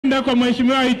iende kwa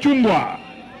Mheshimiwa Ichungwa.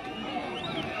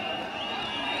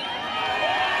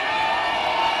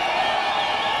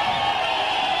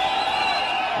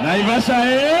 Naivasha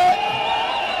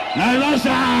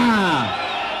Naivasha.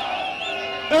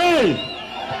 Hey!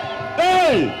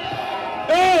 Hey!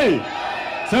 Hey!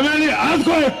 Semeni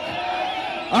earthquake!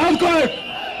 Earthquake!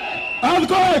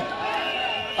 Earthquake!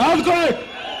 Earthquake!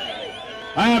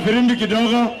 Haya firimbi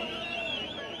kidogo.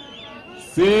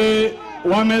 Si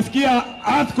wamesikia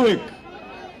earthquake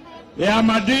ya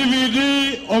ma-DVD,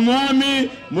 Omwami,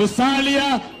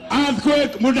 Musalia,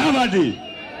 earthquake Mudavadi,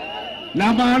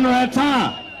 na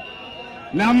Maanota,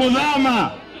 na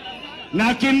Mudhama,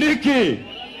 na Kindiki,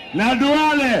 na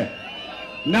Duale,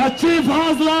 na Chief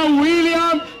Hustler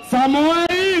William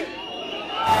Samoei.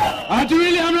 Ati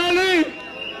William nani?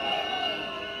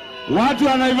 Watu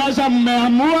wa Naivasha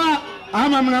mmeamua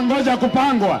ama mnangoja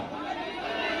kupangwa?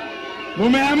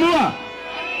 Mumeamua?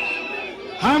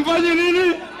 Hamfanyi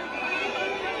nini?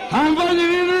 Hamfanyi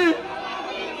nini?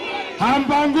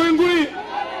 Hampangwingwi?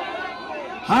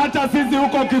 Hata sisi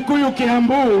huko Kikuyu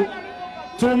Kiambu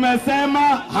tumesema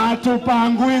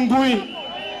hatupangwingwi.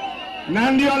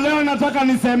 Na ndio leo nataka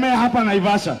nisemee hapa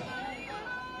Naivasha.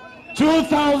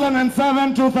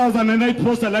 2007-2008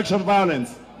 post-election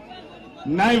violence.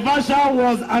 Naivasha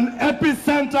was an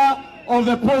epicenter of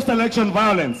the post-election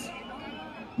violence.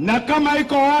 Na kama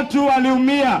iko watu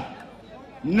waliumia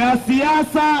na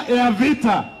siasa ya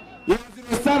vita ya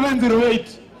 07-08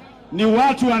 ni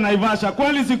watu wa Naivasha.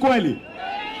 Kweli si kweli?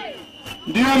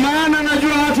 Ndio maana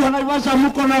najua watu wa Naivasha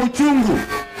mko na uchungu.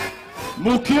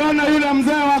 Mkiona yule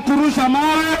mzee wa kurusha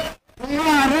mawe,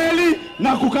 kung'oa reli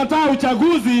na kukataa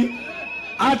uchaguzi,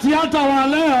 ati hata wa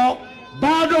leo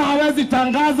bado hawezi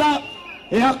tangaza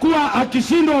ya kuwa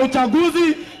akishindwa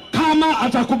uchaguzi kama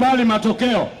atakubali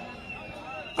matokeo.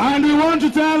 And we want to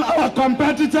tell our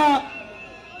competitor,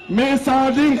 Mr.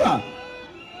 Odinga,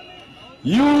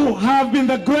 you have been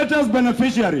the greatest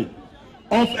beneficiary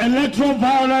of electoral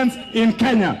violence in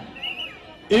Kenya.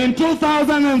 In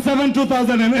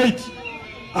 2007-2008,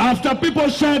 after people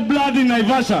shed blood in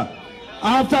Naivasha,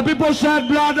 after people shed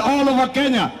blood all over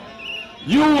Kenya,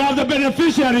 you are the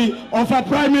beneficiary of a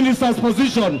prime minister's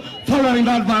position following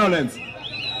that violence.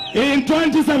 In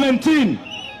 2017,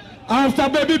 after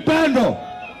Baby Pendo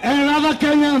and other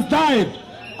Kenyans died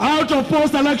out of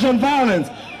post-election violence,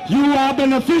 you are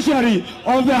beneficiary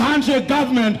of the handshake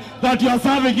government that you are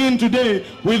serving in today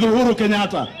with Uhuru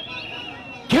Kenyatta.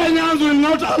 Kenyans will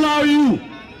not allow you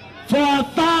for a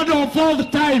third or fourth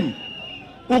time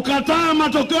ukataa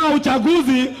matokeo ya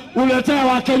uchaguzi uletea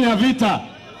wa Kenya vita.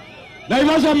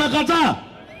 Naivasha mmekataa.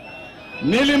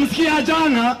 Nilimsikia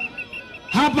jana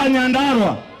hapa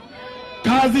Nyandarua.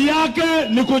 Kazi yake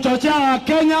ni kuchochea wa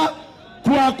Kenya,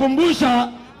 kuwakumbusha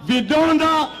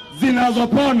vidonda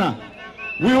zinazopona.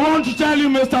 We want to tell you,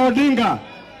 Mr. Odinga,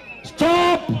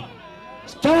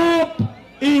 stop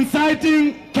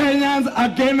inciting Kenyans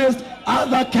against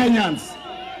other Kenyans.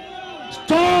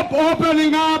 Stop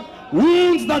opening up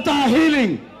wounds that are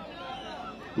healing.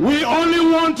 We only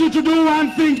want you to do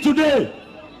one thing today.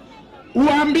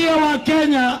 Uambie wa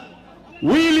Kenya,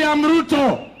 William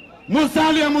Ruto,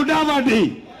 Musalia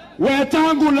Mudavadi,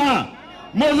 Wetangula,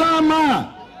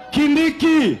 Mudhama,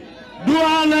 Kindiki,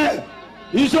 Duale,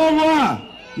 Ichungwa,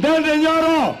 Ndende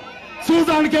Nyoro,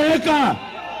 Susan Keheka,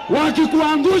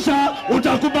 wakikuangusha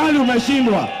utakubali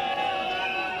umeshindwa.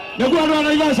 Ndugu wa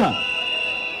Naivasha,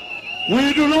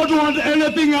 we do not want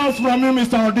anything else from you,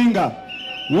 Mr. Odinga.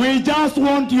 We just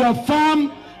want your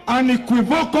firm,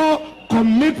 unequivocal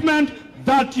commitment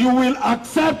that you will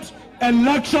accept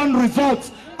election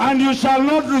results and you shall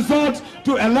not resort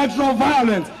to electoral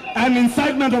violence and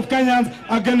incitement of Kenyans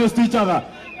against each other.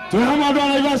 Tuhama wa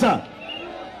Naivasha.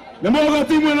 Nemoga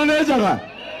timu inanejaga.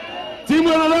 Timu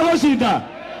inalego shida.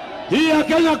 Hii ya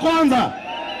Kenya kwanza.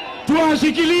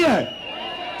 Tuwashikilie.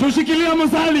 Tushikilie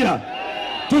Musalia.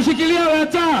 Tushikilie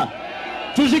Weta.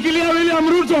 Tushikilie William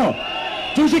Ruto.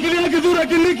 Tushikilie Kithure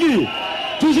Kindiki.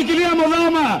 Tushikilie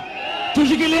Mudhama.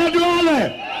 Tushikilie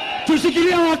Duale.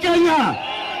 Tushikilie wa Kenya.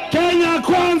 Kenya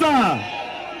kwanza.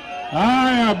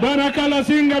 Haya, Baraka la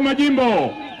Singa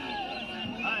Majimbo.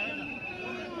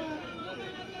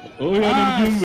 Huyo ni mjumbe.